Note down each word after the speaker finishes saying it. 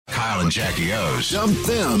Kyle and Jackie O's. Dump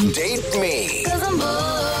them, date me. 'Cause I'm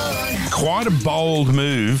bored. Quite a bold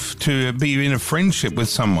move to be in a friendship with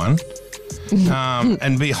someone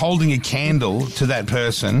and be holding a candle to that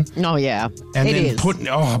person. Oh, yeah. And it then is. putting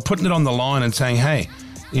it on the line and saying, hey,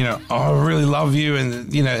 I really love you.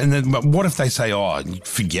 And, and then but what if they say,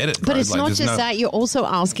 forget it, bro. But it's not just that. You're also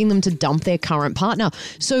asking them to dump their current partner.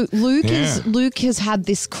 So Luke has had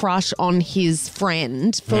this crush on his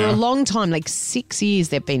friend for a long time, like 6 years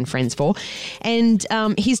they've been friends for. And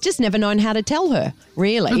he's just never known how to tell her,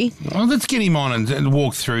 really. Well, let's get him on and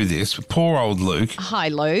walk through this. Poor old Luke. Hi,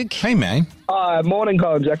 Luke. Hey, man. Hi, morning,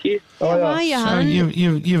 Kyle and Jackie. How are you, So hon?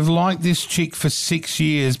 you've liked this chick for 6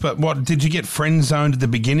 years, but what, did you get friend zoned at the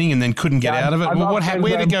beginning and then couldn't get out of it? I Well, got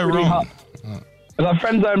where did it go friend-zoned wrong? pretty hard. I got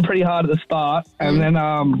friend zoned pretty hard at the start, and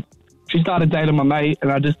then she started dating my mate,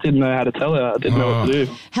 and I just didn't know how to tell her. I didn't know what to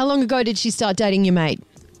do. How long ago did she start dating your mate?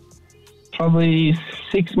 Probably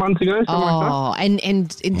 6 months ago, something like that.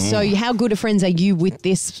 And so how good of friends are you with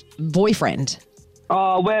this boyfriend?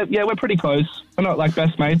 Oh, we're pretty close. We're not like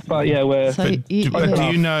best mates, but yeah, we're. So Do you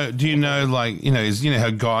know, like, how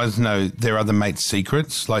guys know their other mates'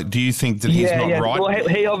 secrets? Like, do you think that he's not right? Well,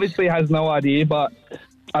 he obviously has no idea, but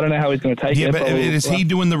I don't know how he's going to take it. Yeah, but is he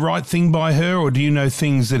doing the right thing by her, or do you know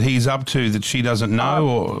things that he's up to that she doesn't know?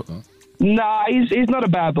 Or Nah, he's not a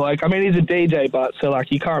bad bloke. I mean, he's a DJ, but so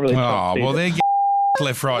like you can't really. well, trust they're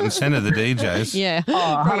left, right, and centre, the DJs. Yeah.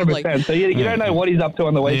 Oh, probably. 100%. So you don't know what he's up to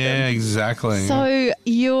on the weekend. Yeah, exactly. So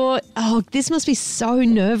this must be so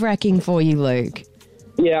nerve-wracking for you, Luke.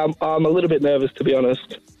 Yeah, I'm a little bit nervous, to be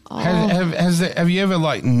honest. Have you ever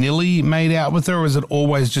like nearly made out with her, or has it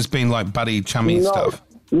always just been like buddy chummy stuff?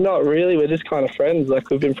 Not really. We're just kind of friends. Like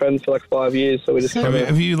we've been friends for like 5 years, so we just.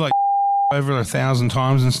 Have you like over 1,000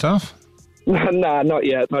 times and stuff? Nah, not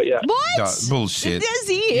yet. What? No, bullshit. Does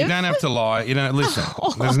he? You don't have to lie. You don't listen.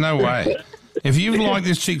 There's no way. If you've liked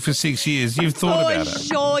this chick for 6 years, you've thought about it.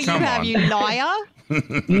 Sure you Come have, on. you liar.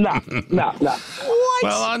 Nah. What?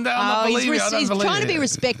 Well, I'm not he's believing. I don't he's believe trying to be it.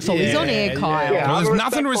 respectful. He's on air, Kyle. Yeah. Well, I'm there's a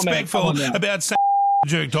nothing respectful respectful man. Come on now. about saying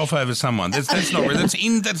jerked off over someone. That's not real.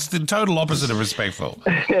 That's the total opposite of respectful.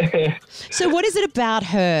 So what is it about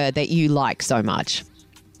her that you like so much?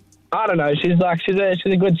 I don't know. She's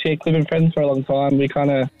a good chick. We've been friends for a long time. We kind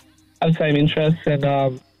of have the same interests, and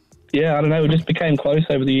I don't know. We just became close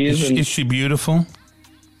over the years. Is she beautiful?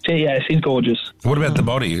 She's gorgeous. What about the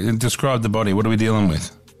body? Describe the body. What are we dealing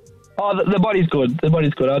with? Oh, the body's good. The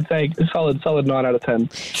body's good. I'd say a solid 9 out of 10.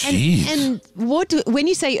 Jeez. And when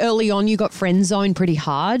you say early on you got friend zoned pretty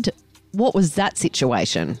hard, what was that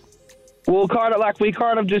situation? Well,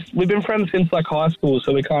 we've been friends since like high school,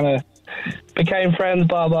 so we kind of became friends,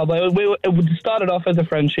 blah, blah, blah. It started off as a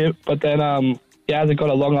friendship, but then, as it got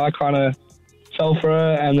along, I kind of fell for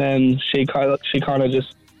her, and then she kind of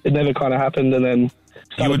just, it never kind of happened, and then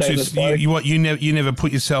you never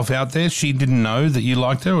put yourself out there? She didn't know that you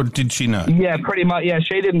liked her, or did she know? Yeah, pretty much. Yeah,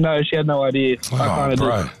 she didn't know. She had no idea. Oh,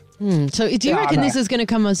 bro. So do you reckon this is going to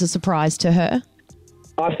come as a surprise to her?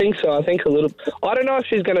 I think so. I think a little. I don't know if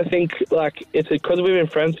she's going to think like it's because we've been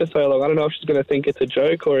friends for so long. I don't know if she's going to think it's a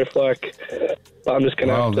joke or if like I'm just going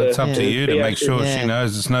to. Well, that's up to you to make sure Yeah. she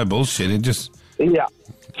knows it's no bullshit. It just Yeah.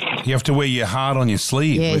 you have to wear your heart on your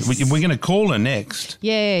sleeve. Yes. We're going to call her next.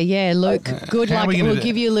 Yeah, Luke, good How are luck. we gonna We'll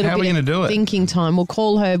give you a little how are we bit gonna do of it? thinking time. We'll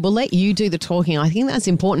call her. We'll let you do the talking. I think that's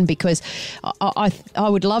important because I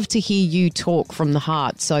would love to hear you talk from the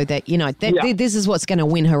heart so that, this is what's going to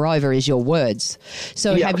win her over is your words.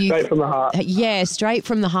 So Yeah, have you... straight from the heart. Yeah, straight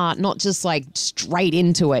from the heart, not just like straight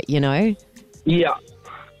into it, Yeah.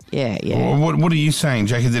 Yeah. What are you saying,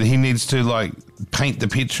 Jackie, that he needs to like paint the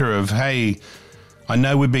picture of, hey, I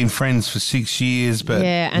know we've been friends for 6 years, but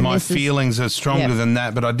and my this is- feelings are stronger yeah. than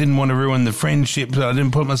that, but I didn't want to ruin the friendship, so I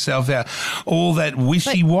didn't put myself out. All that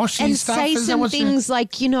wishy-washy and stuff. say is that some what's- things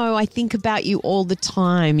like, I think about you all the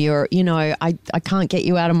time. I can't get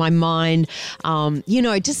you out of my mind.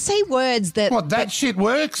 Just say words that... What, that shit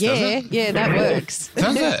works, does it? Yeah, that works.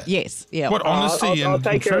 Does it? Yes, yeah. What honesty I'll and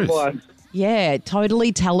take your truth. advice. Yeah,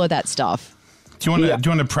 totally tell her that stuff. Do you want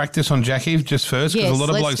to practice on Jackie just first? Because Yes, a lot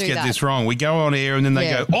of let's blokes do get that. this wrong. We go on air and then they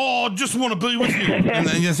Yeah. go, "Oh, I just want to be with you," and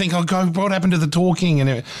then you think, "Oh God, what happened to the talking?"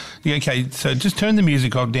 And okay, so just turn the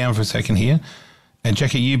music down for a second here, and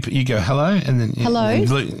Jackie, you go hello, and then Hello. and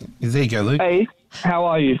there you go, Luke. Hey, how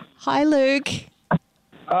are you? Hi, Luke.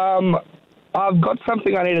 I've got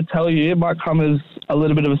something I need to tell you. It might come as a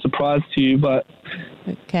little bit of a surprise to you, but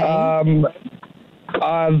Okay.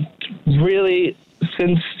 I've really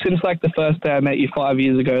since like the first day I met you 5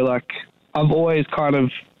 years ago, like I've always kind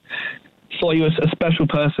of thought you were a special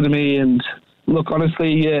person to me. And look,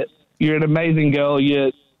 honestly, you're an amazing girl.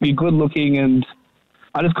 You're you're good looking, and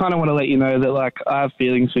I just kind of want to let you know that, like, I have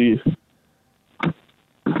feelings for you.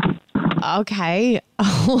 Okay.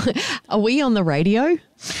 Are we on the radio?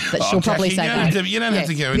 But she'll probably Jackie, say no. you don't have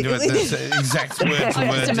to go into it. That's exact word for I'm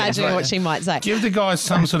word. just imagining what she might say. Give the guy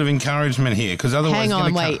some sort of encouragement here, because otherwise... Hang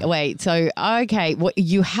on, it's gonna wait. So, okay,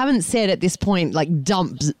 you haven't said at this point, like,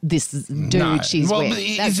 dump this dude No. she's Well,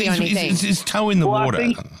 with. That's the only thing. It's his toe in the Well, water.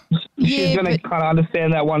 I think Yeah, she's going to but- kind of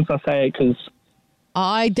understand that once I say it, because...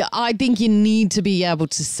 I think you need to be able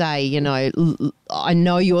to say, you know, I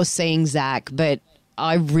know you're seeing Zach, but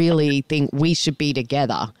I really think we should be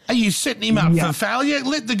together. Are you setting him up for failure?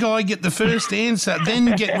 Let the guy get the first answer,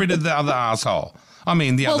 then get rid of the other asshole. I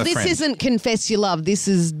mean, the Well, other this friend. isn't confess your love. This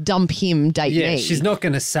is dump him, date Yeah, me. she's not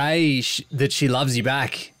going to say that she loves you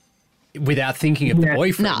back without thinking of the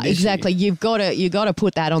boyfriend. No, is she? exactly. You got to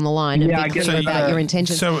put that on the line and Yeah, I be guess clear so, about your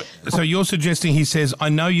intentions. So you're suggesting he says, I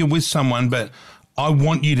know you're with someone, but I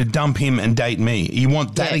want you to dump him and date me. You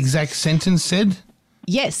want that Yes. exact sentence said?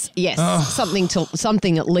 Yes,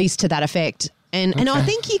 something at least to that effect. And I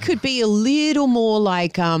think you could be a little more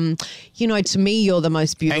like, you know, to me, you're the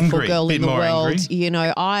most beautiful Angry, girl bit in the more world. angry. You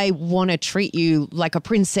know, I want to treat you like a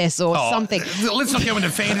princess or something. Let's not go into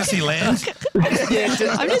fantasy land.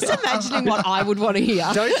 I'm just imagining what I would want to hear.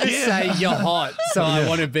 Don't just say you're hot, so I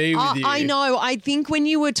want to be with you. I know. I think when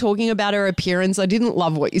you were talking about her appearance, I didn't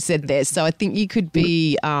love what you said there. So I think you could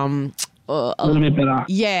be, A little bit better.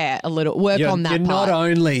 a little work You're, on that you're part. not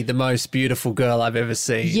only the most beautiful girl I've ever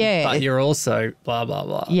seen, Yeah. but you're also blah, blah,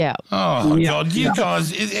 blah. Yeah. Oh, God, you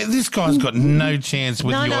guys, this guy's got no chance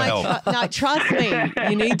with your help. No, trust me.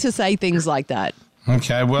 You need to say things like that.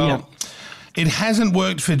 Okay, well, it hasn't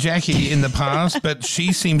worked for Jackie in the past, but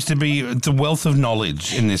she seems to be the wealth of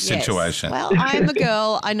knowledge in this Yes. situation. Well, I am a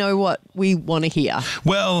girl. I know what we want to hear.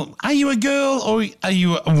 Well, are you a girl or are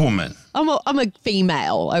you a woman? I'm a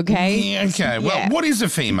female, okay? Yeah, okay. Well, Yeah. what is a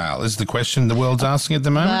female is the question the world's asking at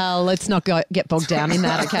the moment. Well, let's not get bogged down in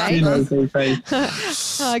that, okay?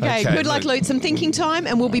 Okay, good luck, Luke. Some thinking time,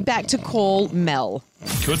 and we'll be back to call Mel.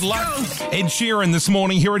 Good luck. Ed Sheeran this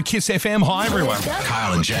morning here at Kiss FM. Hi, everyone.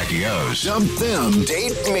 Kyle and Jackie O's. Dump them,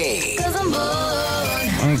 date me.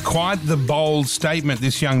 Quite the bold statement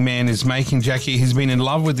this young man is making, Jackie. He's been in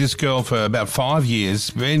love with this girl for about 5 years.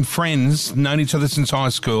 Been friends, known each other since high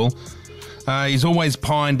school. He's always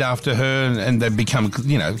pined after her, and they've become,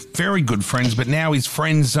 you know, very good friends. But now he's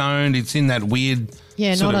friend zoned. It's in that weird,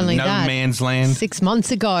 Yeah, sort not of only no that. man's land. 6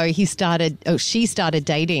 months ago, she started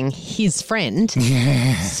dating his friend.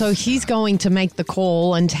 So he's going to make the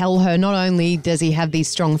call and tell her not only does he have these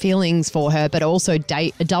strong feelings for her, but also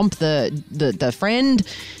dump the friend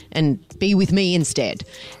and be with me instead.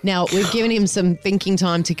 Now, we've given him some thinking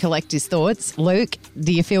time to collect his thoughts. Luke,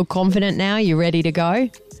 do you feel confident now? You ready to go?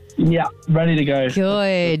 Yeah, ready to go.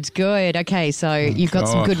 Good. Okay, so you've got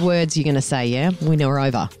some God. good words you're going to say, yeah? Winner or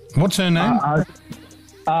over? What's her name?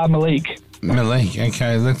 Malik. Malik.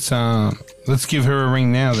 Okay, let's give her a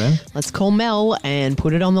ring now then. Let's call Mel and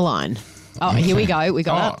put it on the line. Oh, here we go. We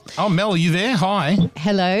got it. Oh, Mel, are you there? Hi.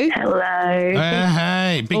 Hello. Hello.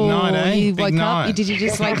 Hey, big night, eh? You Big woke night. up? Did you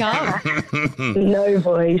just wake up? No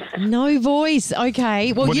voice. No voice.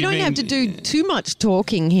 Okay. Well, What you have don't you have to do too much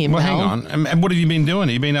talking here, Well, Mel. hang on. And what have you been doing?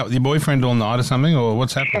 Have you been out with your boyfriend all night or something, or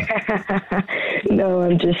what's happening? No,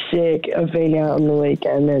 I'm just sick. I've been out on the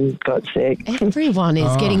weekend and got sick. Everyone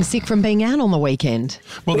is getting sick from being out on the weekend.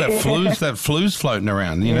 Well, that flu's floating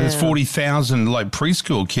around. You know, there's 40,000 like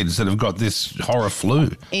preschool kids that have got this horror flu.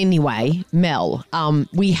 Anyway, Mel,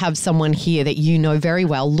 we have someone here that you know very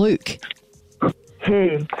well, Luke.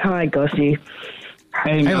 Hi, Gossie.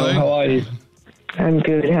 Hey, Mel, Luke. how are you? I'm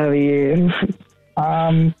good. How are you?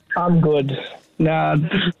 I'm good. Now,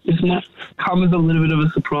 this might come as a little bit of a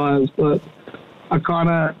surprise, but I kind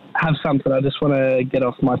of have something I just want to get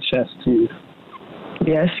off my chest too.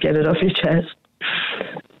 Yes, get it off your chest.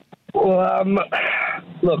 Well,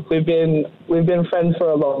 look, we've been friends for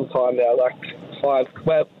a long time now, like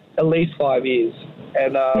at least 5 years,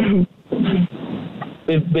 and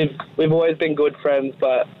we've always been good friends.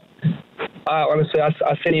 But honestly, I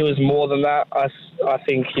think he was more than that. I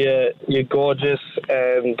think you're gorgeous,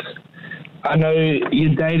 and I know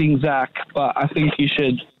you're dating Zach, but I think you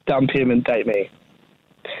should dump him and date me.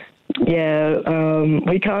 Yeah,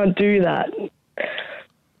 we can't do that.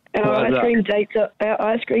 Our Why is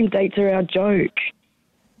ice cream dates are our joke.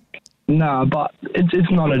 No, but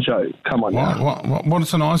it's not a joke. Come on now.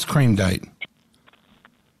 What's an ice cream date?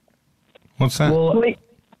 What's that? Well,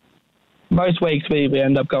 most weeks we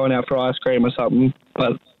end up going out for ice cream or something,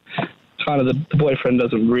 but kind of the boyfriend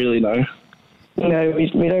doesn't really know. No, we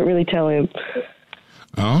don't really tell him.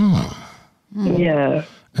 Oh. Yeah.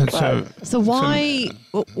 And So why?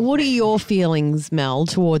 What are your feelings, Mel,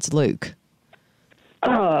 towards Luke?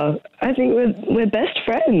 Oh, I think we're best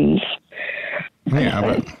friends. yeah,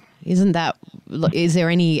 but Isn't that? Is there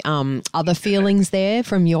any other feelings there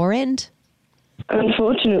from your end?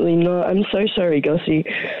 Unfortunately, not. I'm so sorry, Gossie.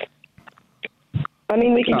 I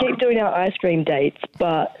mean, we can keep doing our ice cream dates,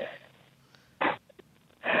 but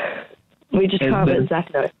we just can't let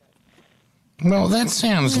Zach know. well, that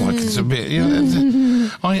sounds like it's a bit.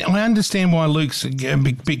 I understand why Luke's a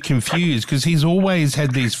bit confused because he's always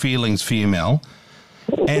had these feelings for you, Mel.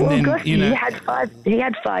 And Well, then Gossie, he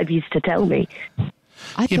had 5 years to tell me.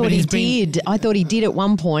 I Yeah, thought but he he's been- did. I thought he did at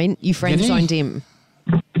one point. You friend he? zoned him.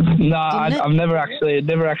 No, Didn't it? I've never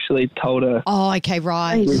actually told her. Oh, okay,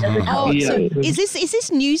 right. He never told Yeah. So me. is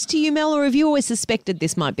this news to you, Mel, or have you always suspected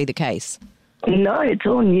this might be the case? No, it's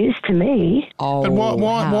all news to me. Oh, But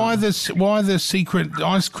why wow. the secret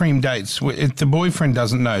ice cream dates if the boyfriend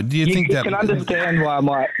doesn't know? Do you You, think you that can understand why I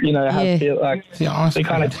might, Yeah. have feel like the ice we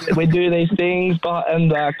cream? we do these things, and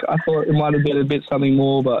like I thought it might have been a bit something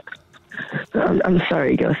more, but I'm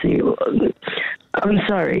sorry, Gossie. I'm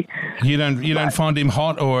sorry. You don't find him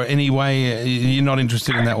hot or any way you're not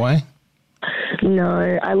interested in that way?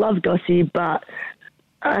 No, I love Gossie, but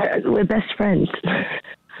we're best friends.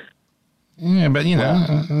 Yeah, but a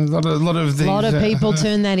lot of these. A lot of people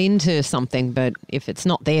turn that into something, but if it's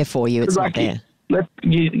not there for you, it's not like there.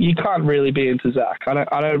 you can't really be into Zach.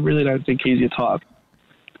 I really don't think he's your type.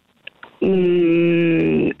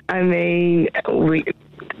 I mean,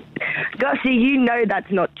 Gossie, you know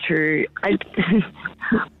that's not true.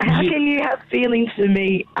 How can you have feelings for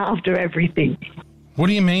me after everything? What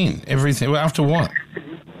do you mean? Everything? Well, after what?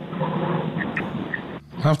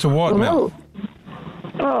 After what, Mel?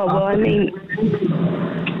 Well, I mean,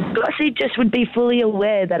 Gossie just would be fully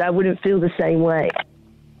aware that I wouldn't feel the same way.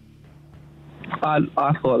 I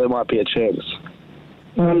thought there might be a chance.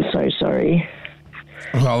 I'm so sorry.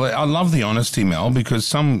 Well, I love the honesty, Mel, because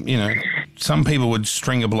some people would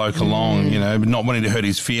string a bloke along, not wanting to hurt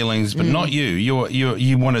his feelings, but not you.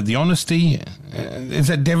 You wanted the honesty. Is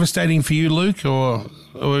that devastating for you, Luke, or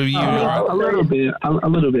are you? A little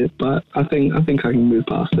bit, but I think I can move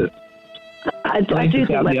past it. I do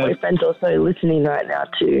think my boyfriend's also listening right now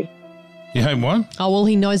too. You hope what? Oh, well,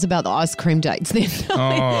 he knows about the ice cream dates then.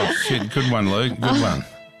 Oh, shit. Good one, Luke. Good one.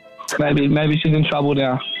 Maybe she's in trouble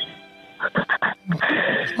now.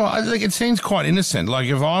 Well, I think it seems quite innocent. Like,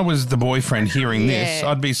 if I was the boyfriend hearing this, Yeah.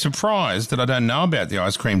 I'd be surprised that I don't know about the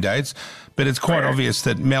ice cream dates. But it's quite obvious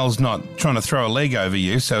that Mel's not trying to throw a leg over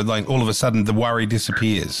you. So, like, all of a sudden, the worry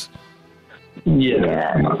disappears.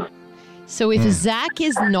 Yeah. So if Zach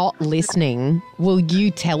is not listening, will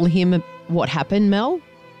you tell him what happened, Mel?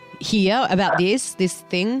 Here about this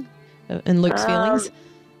thing and Luke's feelings?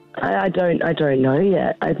 I don't know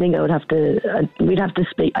yet. I think I would have to. We'd have to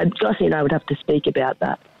speak. Gossie and I would have to speak about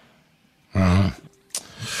that.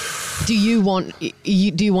 Do you want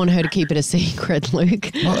her to keep it a secret, Luke?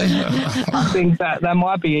 I think that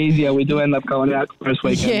might be easier. We do end up going out this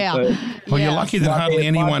weekend. Yeah. So. Well, you're lucky that hardly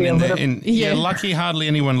anyone Yeah. you're lucky hardly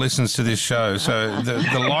anyone listens to this show. So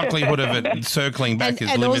the likelihood of it circling back is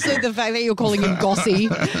And limited. also the fact that you're calling him Gossy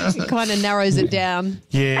kind of narrows it down.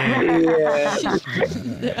 Yeah.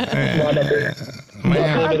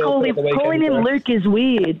 Man. Calling him Luke is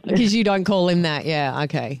weird. Because you don't call him that. Yeah,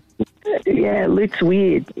 okay. Yeah, Luke's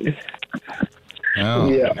weird. Oh.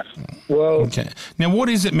 Yeah. Well, Okay. Now, what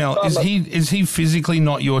is it, Mel? Is he physically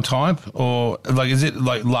not your type, or like is it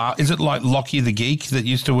like Lockie the geek that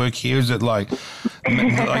used to work here? Is it like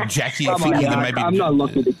Jackie thinking that maybe I'm not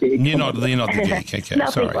lucky to geek. you're not the geek? Okay,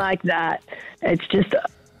 Nothing sorry. like that.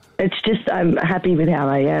 It's just I'm happy with how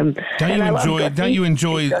I am. Don't you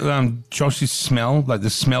enjoy Josh's smell, like the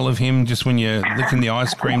smell of him, just when you're licking the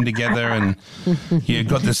ice cream together and you've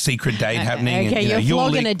got the secret date happening? Okay, and, you're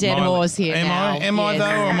flogging lick, a dead my- horse here Am now. I? Am I Yes.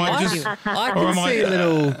 though? Or am I I just? do. I Or can am I- see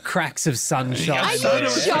little cracks of sunshine. Yeah, Are so you do I.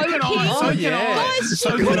 So can joking? I. So Oh, can yeah. I. Guys, So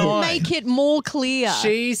she can couldn't I. make it more clear.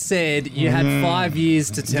 She said you had 5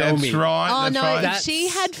 years to tell That's me. right. Oh that's no! right. If she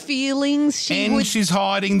had feelings, she And would. she's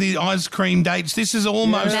hiding the ice cream dates. This is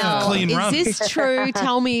almost a Mel, clean run. is this true?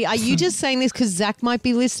 Tell me. Are you just saying this because Zach might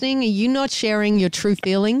be listening? Are you not sharing your true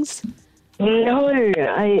feelings? No,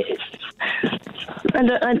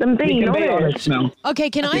 I'm being You can be honest. honest, Mel. Okay,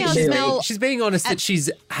 can I ask she's Mel? She's being honest that she's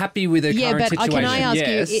happy with her Yeah, current but situation. can I ask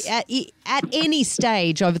Yes. you, at any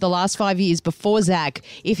stage over the last 5 years before Zach,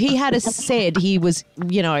 if he had said he was,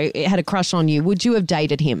 had a crush on you, would you have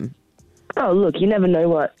dated him? Oh, look, you never know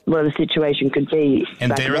what the situation could be. And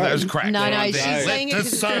back there are then. those cracks. No, right she's there. saying it Let the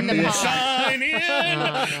 'cause it's in the sun past. shine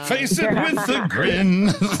in. Face it with a grin.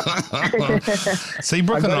 See,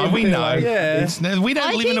 Brooke and I, we know. Yeah. We don't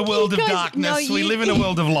I live in a think world you of guys- darkness. no, we you- live in a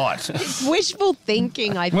world of light. It's wishful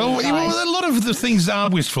thinking, I think. Well, guys. a lot of the things are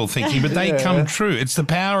wishful thinking, but they come true. It's the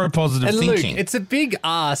power of positive And thinking. Luke, it's a big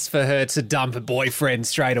ask for her to dump a boyfriend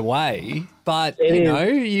straight away. But, It you is. know,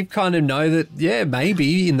 you kind of know that, yeah,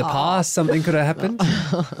 maybe in the past something could have happened.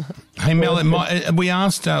 Hey, Mel, we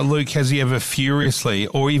asked Luke, has he ever furiously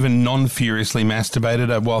or even non-furiously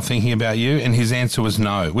masturbated while thinking about you? And his answer was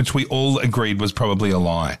no, which we all agreed was probably a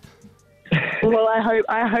lie. Well,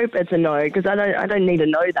 I hope it's a no, because I don't need to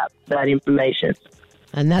know that information.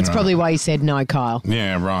 And that's probably why he said no, Kyle.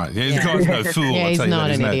 Yeah, right. Yeah, the guy's no fool. Yeah, I'll he's tell you not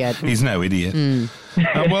that. an idiot. He's no idiot.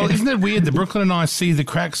 Well, isn't it weird that Brooklyn and I see the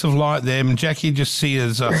cracks of light there, and Jackie just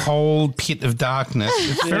sees a whole pit of darkness?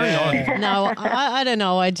 It's very odd. No, I don't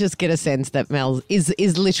know. I just get a sense that Mel is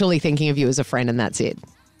literally thinking of you as a friend, and that's it.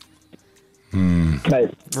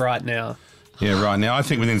 Mate, Right now. Yeah, right. Now, I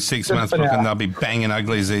think within 6 months, for now. Brooklyn, they'll be banging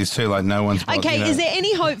uglies these two like no one's... Okay, is there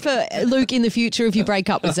any hope for Luke in the future if you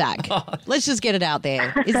break up with Zach? Let's just get it out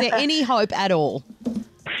there. Is there any hope at all?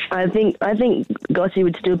 I think Gossie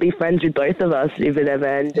would still be friends with both of us if it ever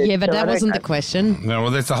ended. Yeah, but So I that don't- wasn't the question. No,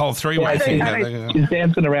 well, that's the whole three-way I thing. think she's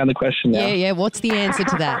dancing around the question now. Yeah. What's the answer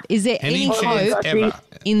to that? Is there Any any chance hope ever?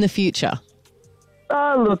 in the future?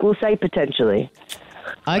 Oh, look, we'll say potentially.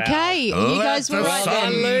 Okay, you guys were right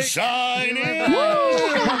then. Shine in.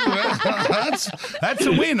 That's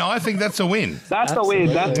a win. I think that's a win. That's the win.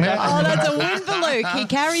 That's Oh, that's a win for Luke. He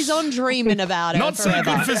carries on dreaming about it Not so forever.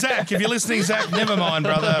 good for Zach. If you're listening, Zach, never mind,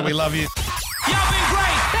 brother. We love you.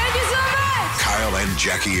 Kyle and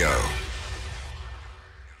Jackie O.